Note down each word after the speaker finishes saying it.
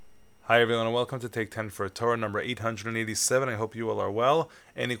Hi everyone and welcome to Take 10 for Torah number 887. I hope you all are well.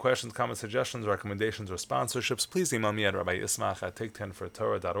 Any questions, comments, suggestions, recommendations, or sponsorships, please email me at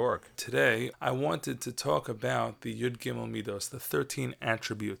rabbiismach@take10fortorah.org. Today, I wanted to talk about the Yud Gimel Midos, the 13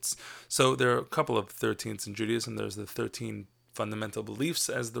 attributes. So there are a couple of 13s in Judaism. There's the 13 fundamental beliefs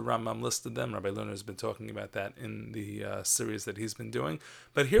as the Rambam listed them. Rabbi Lerner has been talking about that in the series that he's been doing.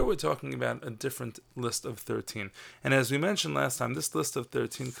 But here we're talking about a different list of 13. And as we mentioned last time, this list of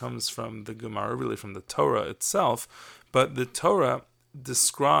 13 comes from the Gemara, really from the Torah itself. But the Torah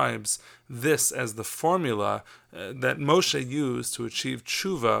describes this as the formula that Moshe used to achieve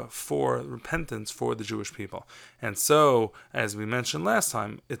tshuva for repentance for the Jewish people. And so, as we mentioned last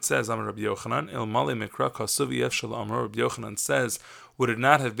time, it says, Amar Rabbi Yochanan, El Mali Mikra Kasuv Yef Shel Amar. Rabbi Yochanan says, would it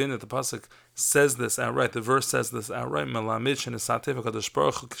not have been that the pasuk says this outright, the verse says this outright,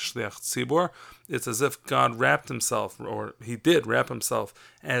 it's as if God wrapped himself, or he did wrap himself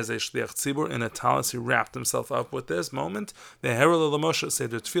as a shliach tzibur in a talis. He wrapped himself up with this moment. The Herel Moshe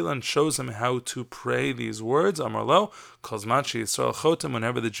Seder Tefillah shows him how to pray these words. Amar lo, Kozmachi Yisrael Chotem,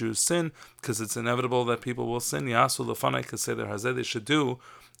 whenever the Jews sin, because it's inevitable that people will sin. Yasu Lefanai Keseder Hazeh, they should do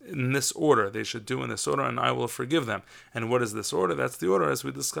in this order. They should do in this order, and I will forgive them. And what is this order? That's the order as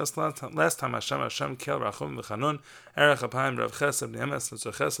we discussed last time. Hashem kel rachum v'chanun erech apayim rav chesed v'yemes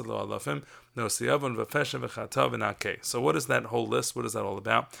nutzer chesed lo alafim nosiyavon v'feshem v'chatav v'nakeh. So what is that whole list? What is that all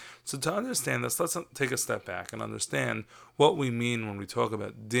about? So to understand this, let's take a step back and understand what we mean when we talk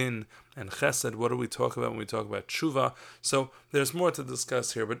about din and chesed. What do we talk about when we talk about tshuva? So there's more to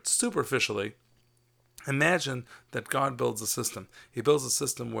discuss here, but superficially, imagine that God builds a system. He builds a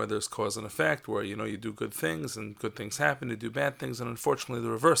system where there's cause and effect, where you do good things and good things happen, you do bad things, and unfortunately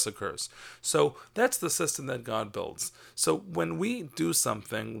the reverse occurs. So that's the system that God builds. So when we do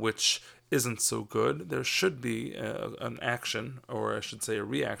something which isn't so good, there should be an action, or I should say a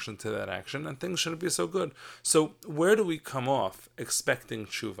reaction to that action, and things shouldn't be so good. So where do we come off expecting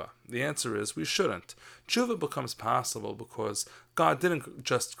tshuva? The answer is we shouldn't. Tshuva becomes possible because God didn't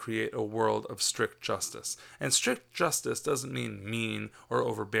just create a world of strict justice. And strict justice doesn't mean mean or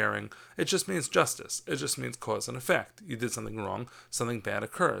overbearing. It just means justice. It just means cause and effect. You did something wrong, something bad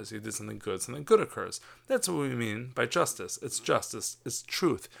occurs. You did something good occurs. That's what we mean by justice. It's justice. It's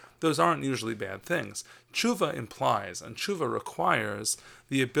truth. Those aren't usually bad things. Tshuva implies and tshuva requires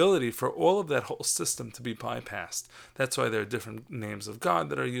the ability for all of that whole system to be bypassed. That's why there are different names of God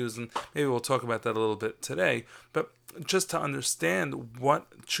that are used, and maybe we'll talk about that a little bit today. But just to understand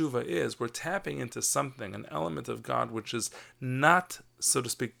what tshuva is, we're tapping into something, an element of God which is not, so to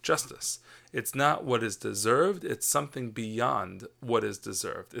speak, justice. It's not what is deserved. It's something beyond what is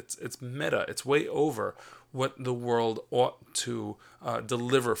deserved. It's meta. It's way over what the world ought to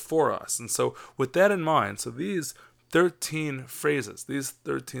deliver for us. And so with that in mind, so these 13 phrases, these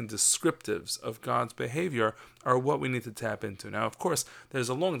 13 descriptives of God's behavior are what we need to tap into. Now, of course, there's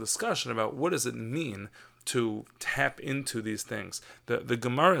a long discussion about what does it mean to tap into these things. The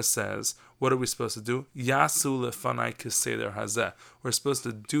Gemara says, what are we supposed to do? Yasu lefanai keseder hazeh. We're supposed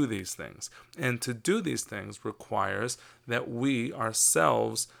to do these things. And to do these things requires that we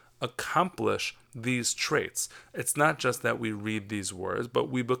ourselves accomplish these traits. It's not just that we read these words, but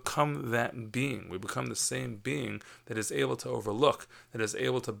we become that being. We become the same being that is able to overlook, that is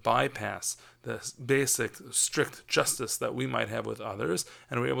able to bypass the basic strict justice that we might have with others,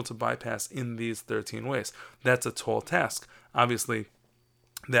 and we're able to bypass in these 13 ways. That's a tall task. Obviously,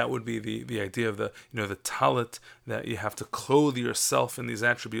 that would be the idea of the talit, that you have to clothe yourself in these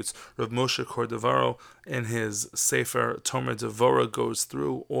attributes. Rav Moshe Cordovero in his Sefer Tomer Devorah goes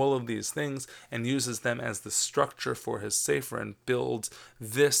through all of these things and uses them as the structure for his Sefer and builds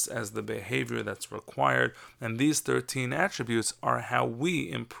this as the behavior that's required. And these 13 attributes are how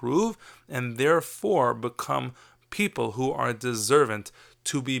we improve and therefore become people who are deserving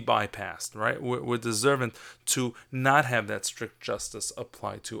to be bypassed, right? We're deserving to not have that strict justice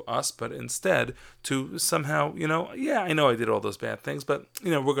apply to us, but instead to somehow, I know I did all those bad things, but,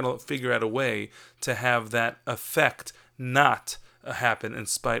 we're going to figure out a way to have that effect not happen in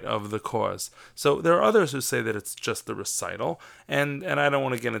spite of the cause. So there are others who say that it's just the recital, and I don't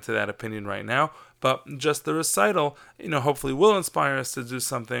want to get into that opinion right now, but just the recital, hopefully will inspire us to do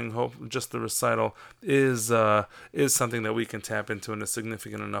something. Just the recital is something that we can tap into in a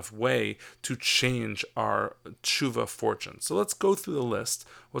significant enough way to change our tshuva fortune. So let's go through the list.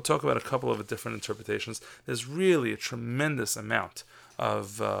 We'll talk about a couple of different interpretations. There's really a tremendous amount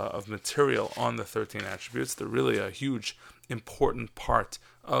of material on the 13 attributes. They're really a huge, important part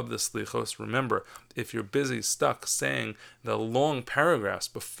of the slichos. Remember, if you're busy stuck saying the long paragraphs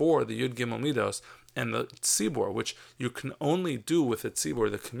before the Yud Gimel Midos, and the tzibor, which you can only do with the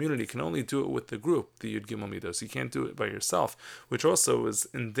tzibor, the community can only do it with the group, the Yud Gimel Midos. You can't do it by yourself, which also is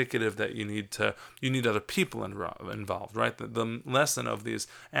indicative that you need other people involved, right? The lesson of these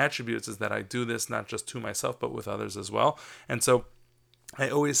attributes is that I do this not just to myself, but with others as well. And so I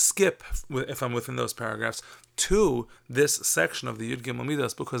always skip, if I'm within those paragraphs, to this section of the Yud Gimel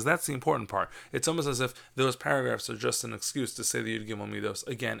Midos, because that's the important part. It's almost as if those paragraphs are just an excuse to say the Yud Gimel Midos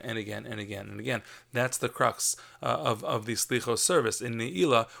again and again and again and again. That's the crux of the Slichos service. In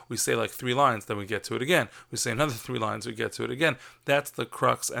Ne'ilah, we say like 3 lines, then we get to it again. We say another 3 lines, we get to it again. That's the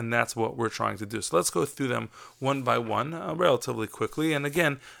crux, and that's what we're trying to do. So let's go through them one by one, relatively quickly. And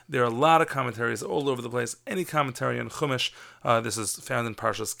again, there are a lot of commentaries all over the place. Any commentary on Chumash, this is found in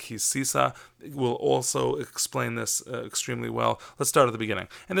Parshas Ki Sisa, will also explain this extremely well. Let's start at the beginning.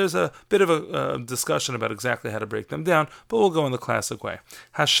 And there's a bit of a discussion about exactly how to break them down, but we'll go in the classic way.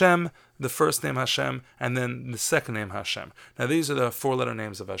 Hashem, the first name Hashem, and then the second name Hashem. Now these are the 4-letter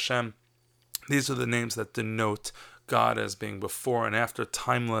names of Hashem. These are the names that denote God as being before and after,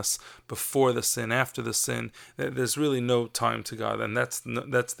 timeless, before the sin, after the sin. There's really no time to God, and that's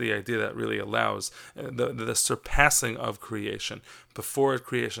the idea that really allows the surpassing of creation, before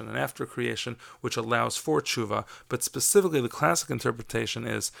creation and after creation, which allows for tshuva. But specifically, the classic interpretation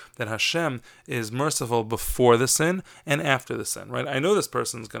is that Hashem is merciful before the sin and after the sin, right? I know this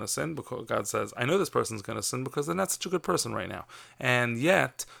person's going to sin because God says, I know this person's going to sin because they're not such a good person right now. And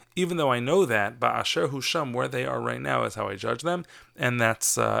yet, even though I know that, ba'asher hu sham, where they are right now is how I judge them, and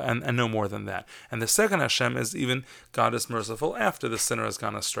that's and no more than that. And the second Hashem is even God is merciful after the sinner has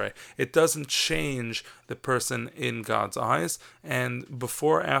gone astray. It doesn't change the person in God's eyes, and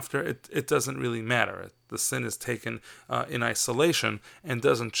before, after, it doesn't really matter. The sin is taken in isolation and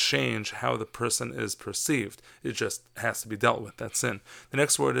doesn't change how the person is perceived. It just has to be dealt with, that sin. The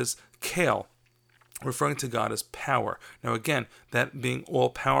next word is kale, referring to God as power. Now again, that being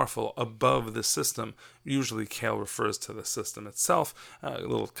all-powerful above the system, usually Kale refers to the system itself, a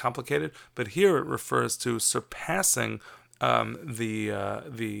little complicated, but here it refers to surpassing the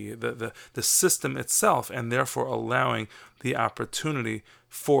system itself, and therefore allowing the opportunity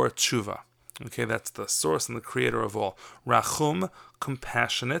for tshuva. Okay, that's the source and the creator of all. Rachum,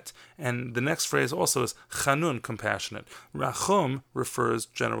 compassionate, and the next phrase also is chanun, compassionate. Rachum refers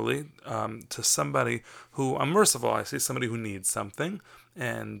generally to somebody who, I'm merciful, I see somebody who needs something,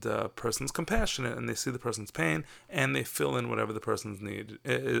 and a person's compassionate, and they see the person's pain, and they fill in whatever the person's need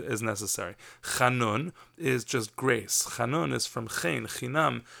is necessary. Chanun is just grace. Chanun is from chen,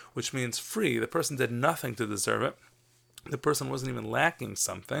 chinam, which means free. The person did nothing to deserve it. The person wasn't even lacking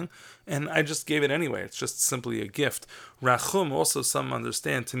something, and I just gave it anyway. It's just simply a gift. Rachum also some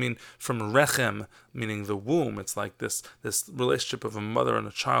understand to mean from rechem, meaning the womb. It's like this relationship of a mother and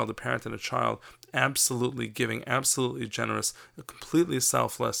a child, a parent and a child, absolutely giving, absolutely generous, completely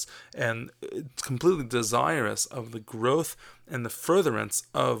selfless, and completely desirous of the growth and the furtherance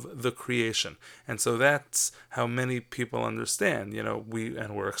of the creation. And so that's how many people understand,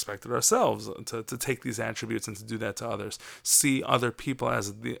 we're expected ourselves to take these attributes and to do that to others. See other people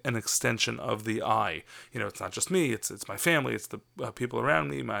as an extension of the I. It's not just me, it's my family, it's the people around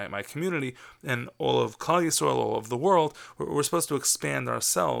me, my community, and all of Klal Yisrael, all of the world. We're supposed to expand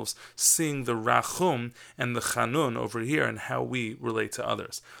ourselves, seeing the Rachum and the Chanun over here and how we relate to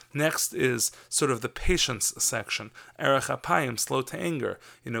others. Next is sort of the patience section. Erech Apayim, slow to anger.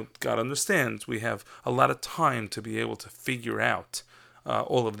 God understands we have a lot of time to be able to figure out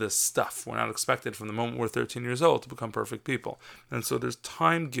all of this stuff. We're not expected from the moment we're 13 years old to become perfect people. And so there's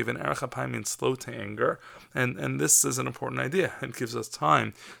time given. Erech Apayim means slow to anger. And this is an important idea. It gives us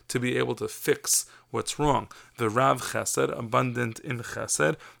time to be able to fix what's wrong. The Rav Chesed, abundant in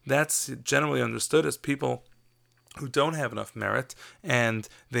Chesed, that's generally understood as people who don't have enough merit, and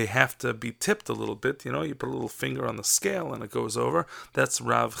they have to be tipped a little bit. You put a little finger on the scale and it goes over. That's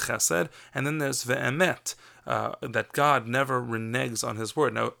Rav Chesed. And then there's Ve'emet, that God never reneges on his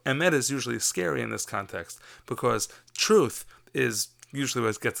word. Now, Emet is usually scary in this context, because truth is usually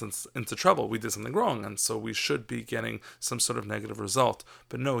what gets us into trouble. We did something wrong, and so we should be getting some sort of negative result.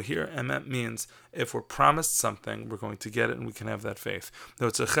 But no, here emet means if we're promised something, we're going to get it, and we can have that faith. Though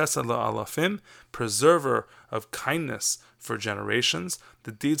it's a chesed la'alafim, preserver of kindness for generations.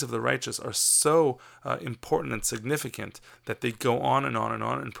 The deeds of the righteous are so important and significant that they go on and on and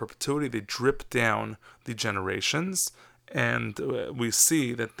on in perpetuity. They drip down the generations, and we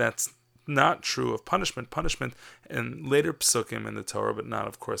see that that's not true of punishment. Punishment in later psukim in the Torah, but not,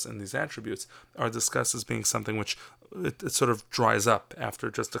 of course, in these attributes, are discussed as being something which it sort of dries up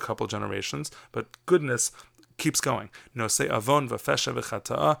after just a couple generations. But goodness keeps going. No, say avon v'fesha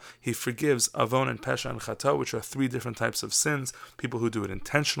v'chata'a. He forgives avon and pesha and chata, which are three different types of sins. People who do it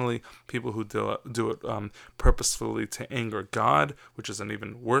intentionally, people who do it purposefully to anger God, which is an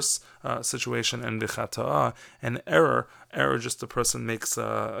even worse situation, and v'chata'a, and error. Error, just a person makes,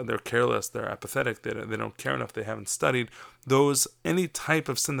 they're careless, they're apathetic, they don't care enough, they haven't studied. Those, any type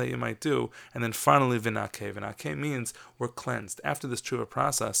of sin that you might do. And then finally, vinake. Vinake means we're cleansed. After this tshuva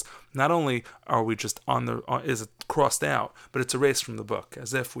process, not only are we just is it crossed out, but it's erased from the book,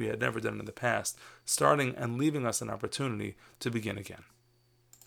 as if we had never done it in the past, starting and leaving us an opportunity to begin again.